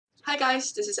Hi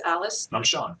guys, this is Alice. And I'm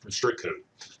Sean from Straight Code.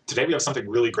 Today we have something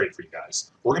really great for you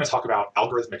guys. We're going to talk about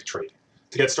algorithmic trading.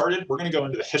 To get started, we're going to go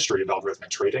into the history of algorithmic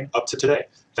trading up to today.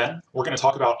 Then we're going to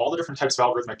talk about all the different types of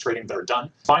algorithmic trading that are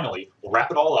done. Finally, we'll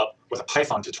wrap it all up with a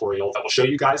Python tutorial that will show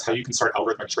you guys how you can start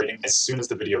algorithmic trading as soon as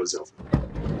the video is over.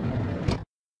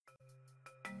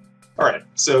 Alright,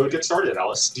 so to get started,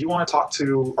 Alice, do you want to talk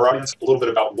to our audience a little bit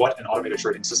about what an automated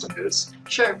trading system is?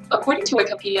 Sure. According to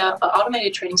Wikipedia, an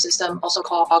automated trading system, also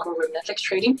called algorithmic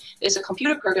trading, is a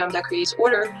computer program that creates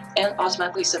order and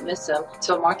automatically submits them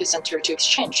to a market center to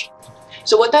exchange.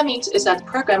 So what that means is that the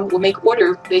program will make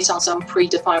order based on some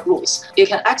predefined rules. It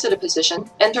can exit a position,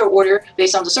 enter order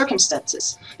based on the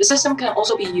circumstances. The system can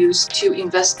also be used to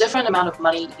invest different amount of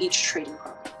money each trading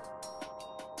program.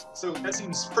 So that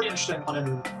seems pretty interesting on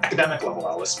an academic level,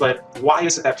 Alice, but why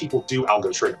is it that people do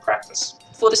algo trade in practice?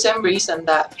 For the same reason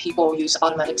that people use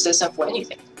automatic system for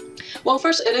anything. Well,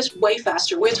 first, it is way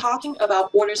faster. We're talking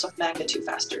about orders of magnitude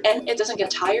faster. And it doesn't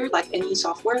get tired like any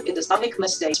software. It does not make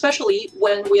mistakes. Especially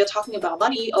when we are talking about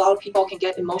money, a lot of people can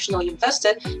get emotionally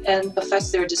invested and affects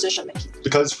their decision making.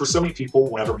 Because for so many people,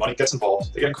 whenever money gets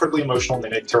involved, they get incredibly emotional and they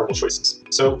make terrible choices.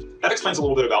 So that explains a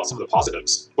little bit about some of the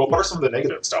positives. But what are some of the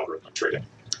negatives to algorithmic trading?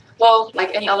 Well,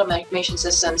 like any automation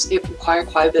systems, it requires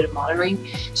quite a bit of monitoring.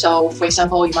 So, for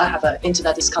example, you might have an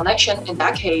internet disconnection. In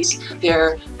that case,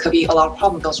 there could be a lot of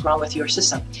problems goes wrong with your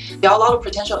system. There are a lot of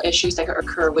potential issues that could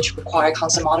occur which require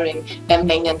constant monitoring and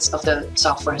maintenance of the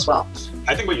software as well.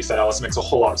 I think what you said, Alice, makes a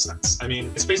whole lot of sense. I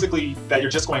mean, it's basically that you're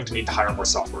just going to need to hire more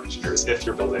software engineers if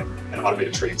you're building an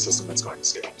automated trading system that's going to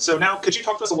scale. So now, could you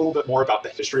talk to us a little bit more about the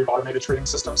history of automated trading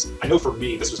systems? I know for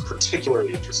me, this was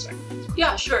particularly interesting.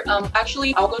 Yeah, sure.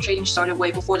 Actually, algo trading started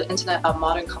way before the internet and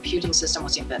modern computing system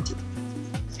was invented.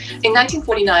 In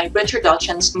 1949, Richard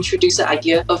Dawkins introduced the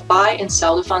idea of buy and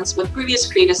sell the funds with previous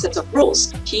created sets of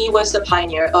rules. He was the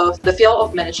pioneer of the field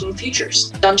of managing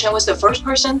futures. Dawkins was the first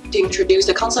person to introduce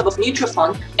the concept of mutual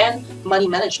fund and money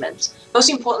management. Most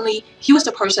importantly, he was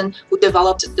the person who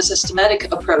developed the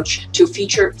systematic approach to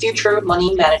future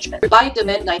money management. By the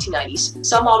mid-1990s,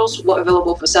 some models were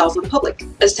available for sale for the public.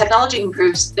 As technology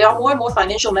improves, there are more and more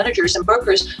financial managers and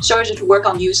brokers started to work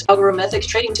on use algorithmic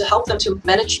trading to help them to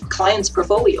manage clients'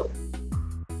 portfolio.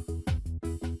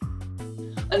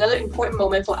 Another important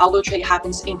moment for algo trading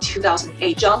happens in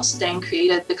 2008. John Stein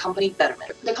created the company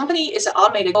Betterment. The company is an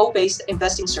automated goal-based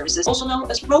investing services, also known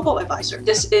as robo-advisor.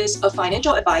 This is a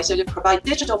financial advisor to provide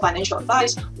digital financial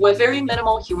advice with very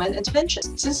minimal human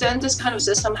intervention. Since then, this kind of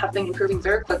system have been improving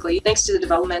very quickly thanks to the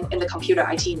development in the computer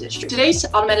IT industry. Today's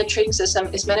automated trading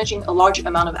system is managing a large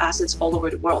amount of assets all over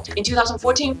the world. In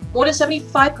 2014, more than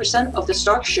 75% of the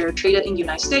stock share traded in the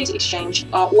United States exchange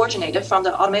originated from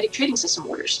the automatic trading system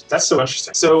orders. That's so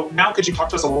interesting. So now could you talk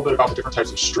to us a little bit about the different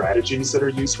types of strategies that are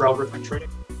used for algorithmic trading?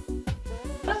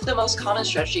 One of the most common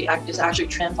strategy is actually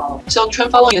trend following. So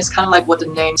trend following is kind of like what the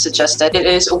name suggested. It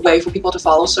is a way for people to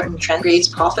follow certain trend, creates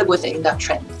profit within that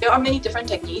trend. There are many different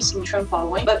techniques in trend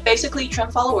following, but basically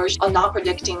trend followers are not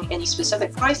predicting any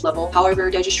specific price level. However,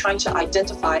 they're just trying to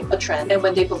identify a trend, and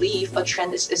when they believe a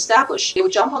trend is established, they will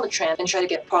jump on the trend and try to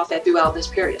get profit throughout this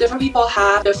period. Different people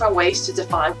have different ways to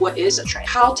define what is a trend.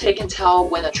 How they can tell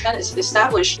when a trend is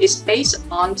established is based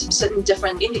on certain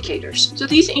different indicators. So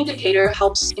these indicators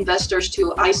helps investors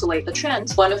to isolate the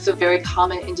trends. One of the very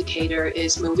common indicator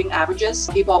is moving averages.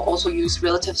 People also use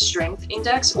relative strength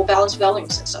index or balance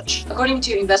volumes and such. According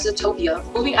to Investortopia,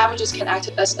 moving averages can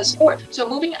act as a support. So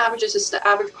moving averages is the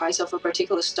average price of a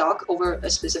particular stock over a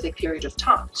specific period of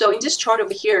time. So in this chart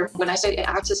over here, when I say it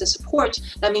acts as a support,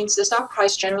 that means the stock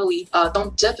price generally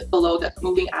don't dip below the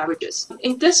moving averages.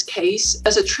 In this case,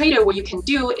 as a trader, what you can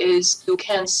do is you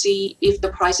can see if the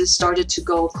prices started to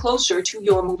go closer to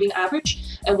your moving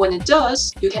average, and when it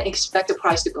does, you can expect the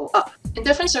price to go up. In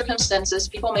different circumstances,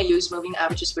 people may use moving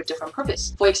averages for different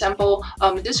purpose. For example,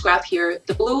 this graph here,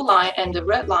 the blue line and the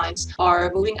red lines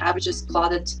are moving averages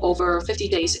plotted over 50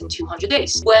 days and 200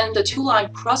 days. When the two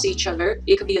lines cross each other,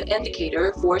 it could be an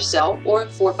indicator for sell or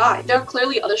for buy. There are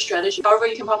clearly other strategies. However,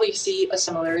 you can probably see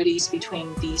similarities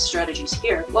between these strategies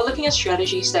here. While looking at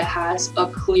strategies that has a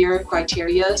clear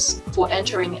criteria for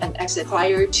entering and exit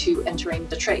prior to entering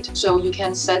the trade. So you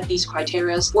can set these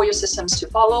criteria for your systems to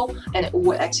follow, and it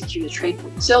will execute the trade.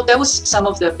 So that was some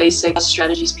of the basic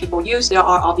strategies people use. There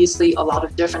are obviously a lot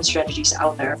of different strategies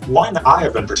out there. One that I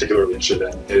have been particularly interested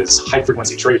in is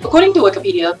high-frequency trading. According to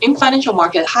Wikipedia, in financial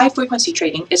market, high-frequency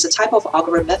trading is a type of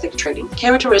algorithmic trading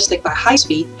characteristic by high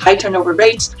speed, high turnover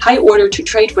rates, high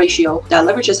order-to-trade ratio that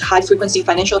leverages high-frequency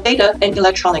financial data and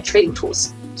electronic trading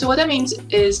tools. So what that means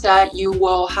is that you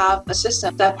will have a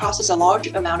system that processes a large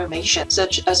amount of information,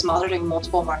 such as monitoring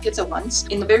multiple markets at once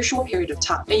in a very short period of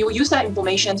time. And you will use that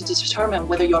information to determine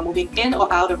whether you're moving in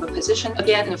or out of a position,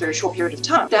 again, in a very short period of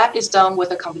time. That is done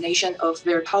with a combination of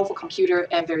very powerful computer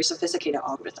and very sophisticated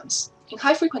algorithms. In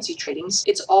high-frequency tradings,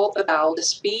 it's all about the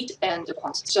speed and the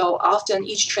quantity. So often,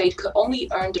 each trade could only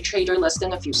earn the trader less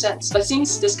than a few cents. But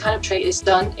since this kind of trade is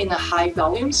done in a high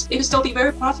volumes, it can still be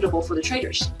very profitable for the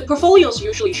traders. The portfolio is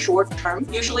usually short-term.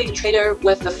 Usually, the trader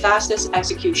with the fastest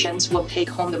executions will take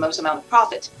home the most amount of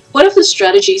profit. One of the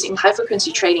strategies in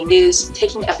high-frequency trading is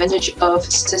taking advantage of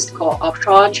statistical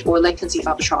arbitrage or latency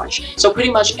arbitrage. So pretty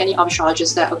much any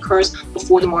arbitrages that occurs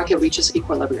before the market reaches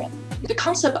equilibrium. The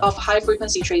concept of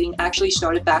high-frequency trading actually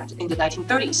started back in the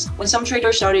 1930s, when some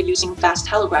traders started using fast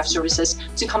telegraph services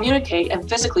to communicate and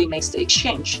physically make the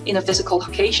exchange in a physical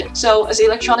location. So as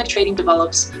electronic trading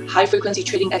develops, high-frequency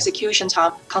trading execution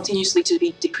time continuously to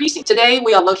be decreasing. Today,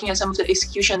 we are looking at some of the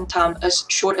execution time as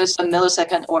short as a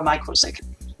millisecond or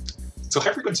microsecond. So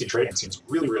high-frequency trading seems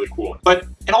really, really cool. But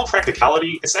in all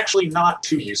practicality, it's actually not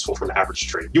too useful for the average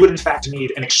trade. You would in fact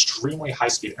need an extremely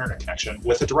high-speed internet connection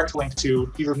with a direct link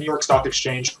to either New York Stock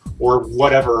Exchange or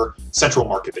whatever central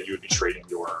market that you would be trading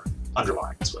your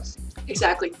underlyings with.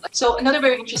 Exactly. So another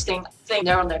very interesting thing,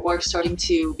 neural networks starting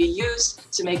to be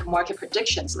used to make market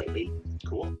predictions lately.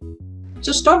 Cool.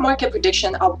 So stock market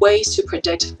prediction are ways to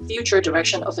predict future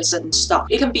direction of a certain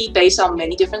stock. It can be based on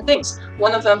many different things.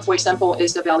 One of them, for example,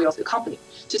 is the value of the company.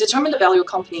 To determine the value of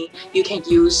the company, you can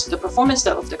use the performance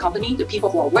of the company, the people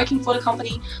who are working for the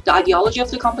company, the ideology of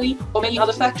the company, or many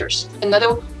other factors.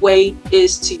 Another way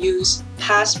is to use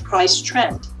past price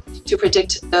trend to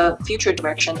predict the future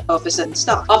direction of a certain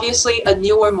stock. Obviously, a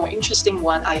newer, more interesting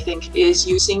one, I think, is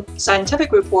using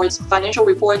scientific reports, financial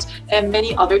reports, and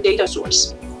many other data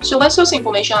sources. So once those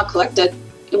information are collected,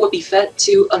 it will be fed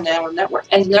to a neural network,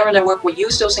 and the neural network will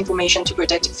use those information to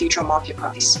predict future market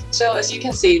price. So as you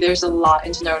can see, there's a lot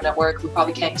into neural network. We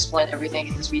probably can't explain everything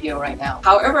in this video right now.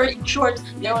 However, in short,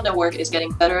 neural network is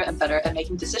getting better and better at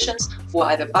making decisions for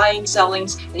either buying, selling,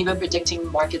 and even predicting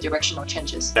market directional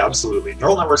changes. Yeah, absolutely.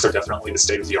 Neural networks are definitely the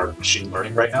state of the art of machine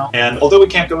learning right now. And although we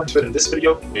can't go into it in this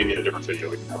video, maybe in a different video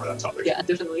we can cover that topic. Yeah,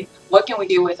 definitely. What can we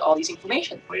do with all these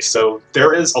information? So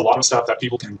there is a lot of stuff that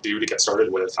people can do to get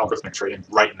started with algorithmic trading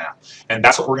right now. And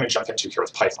that's what we're going to jump into here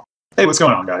with Python. Hey, what's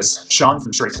going on, guys? Sean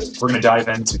from Straight Code. We're going to dive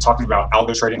into talking about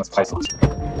algo trading with Python.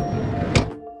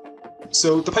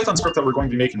 So the Python script that we're going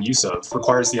to be making use of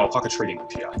requires the Alpaca Trading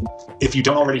API. If you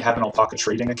don't already have an Alpaca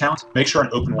Trading account, make sure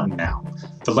and open one now.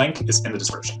 The link is in the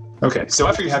description. Okay, so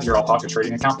after you have your Alpaca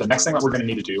Trading account, the next thing that we're going to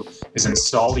need to do is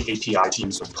install the API to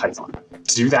use with Python.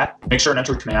 To do that, make sure and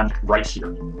enter a command right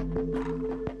here.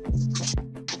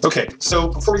 Okay, so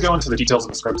before we go into the details of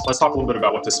the script, let's talk a little bit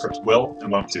about what this script will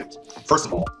and won't do. First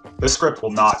of all, this script will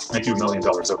not make you $1 million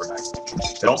overnight.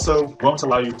 It also won't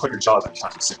allow you to quit your job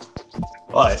anytime soon.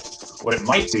 But what it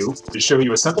might do is show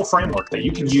you a simple framework that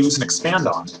you can use and expand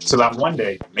on so that one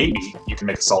day, maybe, you can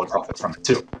make a solid profit from it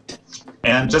too.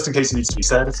 And just in case it needs to be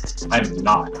said, I'm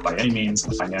not, by any means,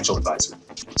 a financial advisor.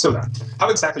 So then, how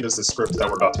exactly does this script that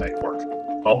we're about to make work?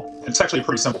 Well, it's actually a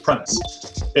pretty simple premise.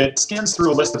 It scans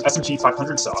through a list of S&P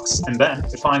 500 stocks, and then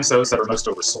it finds those that are most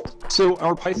oversold. So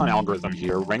our Python algorithm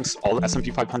here ranks all the S&P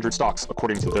 500 stocks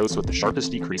according to those with the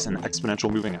sharpest decrease in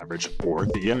exponential moving average, or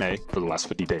the EMA, for the last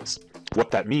 50 days. What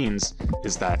that means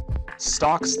is that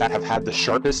stocks that have had the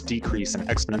sharpest decrease in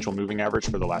exponential moving average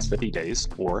for the last 50 days,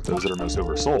 or those that are most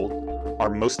oversold, are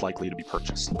most likely to be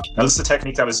purchased. Now, this is a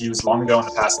technique that was used long ago in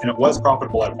the past, and it was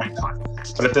profitable at one time.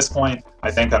 But at this point, I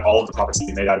think that all of the profits that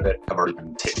we made out of it have already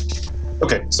been taken.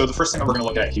 Okay, so the first thing that we're going to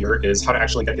look at here is how to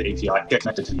actually get the API, get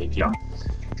connected to the API.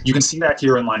 You can see that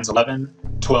here in lines 11,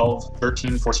 12,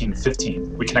 13, 14,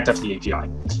 15, we connect up to the API.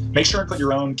 Make sure and put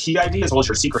your own key ID as well as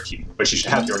your secret key, which you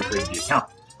should have if you already created the account,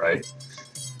 right?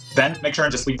 Then make sure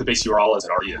and just leave the base URL as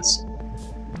it already is.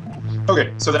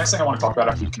 Okay, so the next thing I want to talk about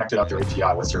after you've connected up your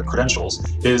API with your credentials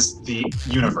is the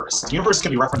universe. The universe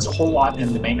can be referenced a whole lot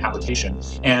in the main application,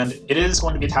 and it is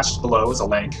going to be attached below as a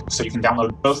link, so you can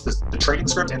download both the trading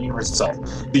script and the universe itself.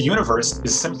 The universe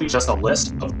is simply just a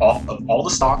list of all the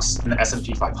stocks in the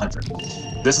S&P 500.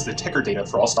 This is the ticker data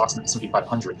for all stocks in the S&P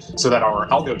 500, so that our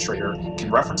algo trader can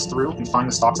reference through and find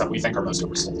the stocks that we think are most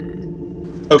oversold.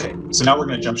 Okay, so now we're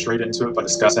going to jump straight into it by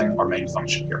discussing our main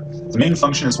function here. The main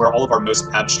function is where all of our most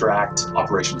abstract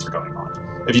operations are going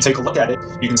on. If you take a look at it,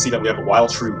 you can see that we have a while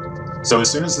true loop. So as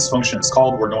soon as this function is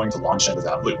called, we're going to launch into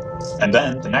that loop. And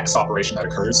then the next operation that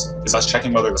occurs is us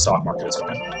checking whether the stock market is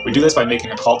open. We do this by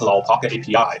making a call to the Alpaca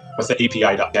API with the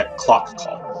API.getClock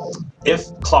call. if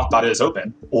clock.it is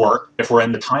open, or if we're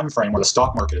in the time frame where the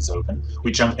stock market is open,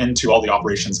 we jump into all the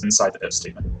operations inside the if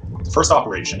statement. The first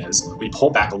operation is we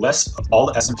pull back a list of all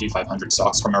the S&P 500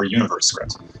 stocks from our universe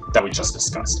script that we just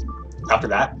discussed. After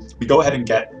that, we go ahead and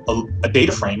get a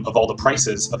data frame of all the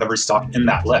prices of every stock in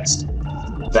that list.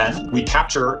 Then we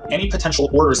capture any potential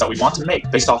orders that we want to make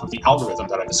based off of the algorithm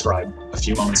that I described a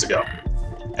few moments ago.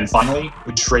 And finally,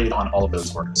 we trade on all of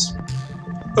those orders.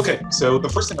 Okay, so the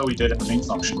first thing that we did in the main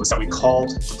function was that we called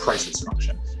the prices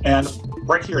function. And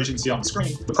right here, as you can see on the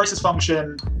screen, the prices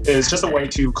function is just a way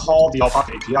to call the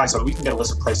Alpaca API so that we can get a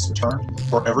list of prices returned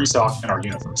for every stock in our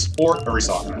universe, or every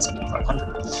stock in S&P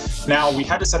 500. Now, we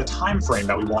had to set a time frame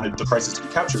that we wanted the prices to be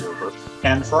captured over,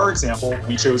 and for our example,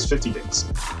 we chose 50 days.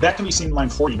 That can be seen in line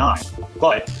 49,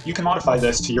 but you can modify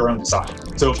this to your own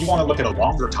design. So if you want to look at a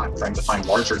longer time frame to find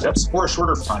larger dips, or a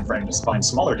shorter time frame to find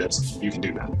smaller dips, you can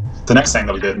do that. The next thing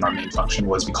that we did in our main function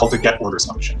was we called the getOrders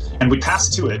function, and we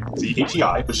passed to it the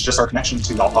API, which is just our connection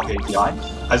to the Alpaca API,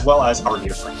 as well as our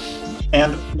data frame.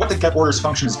 And what the getOrders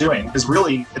function is doing is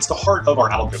really, it's the heart of our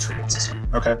algo trading system,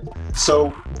 okay?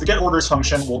 So the getOrders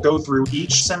function will go through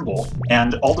each symbol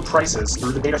and all the prices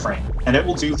through the data frame, and it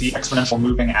will do the exponential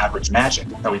moving average magic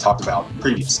that we talked about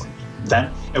previously.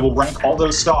 Then it will rank all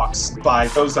those stocks by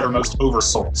those that are most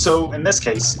oversold. So in this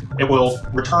case, it will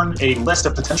return a list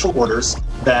of potential orders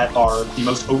that are the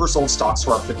most oversold stocks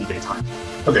for our 50-day time.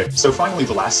 Okay, so finally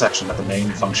the last section that the main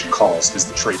function calls is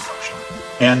the trade function.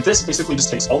 And this basically just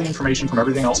takes all the information from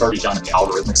everything else already done in the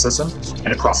algorithmic system,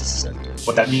 and it processes it.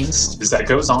 What that means is that it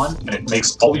goes on and it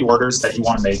makes all the orders that you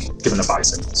want to make given the buy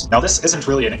signals. Now, this isn't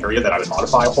really an area that I would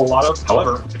modify a whole lot of.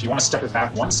 However, if you want to step it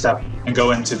back one step and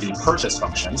go into the purchase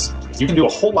functions, you can do a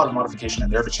whole lot of modification in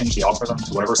there to change the algorithm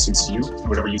to whatever suits you and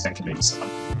whatever you think can make some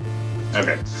money.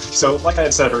 Okay, so like I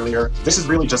had said earlier, this is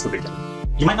really just the beginning.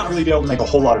 You might not really be able to make a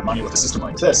whole lot of money with a system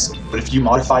like this, but if you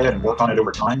modify it and work on it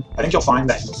over time, I think you'll find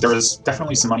that there is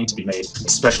definitely some money to be made,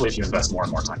 especially if you invest more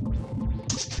and more time.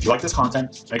 If you like this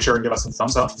content, make sure and give us a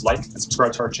thumbs up, like, and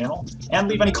subscribe to our channel, and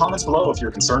leave any comments below if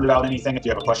you're concerned about anything, if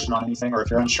you have a question on anything, or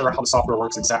if you're unsure how the software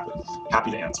works exactly.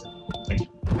 Happy to answer. Thank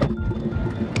you.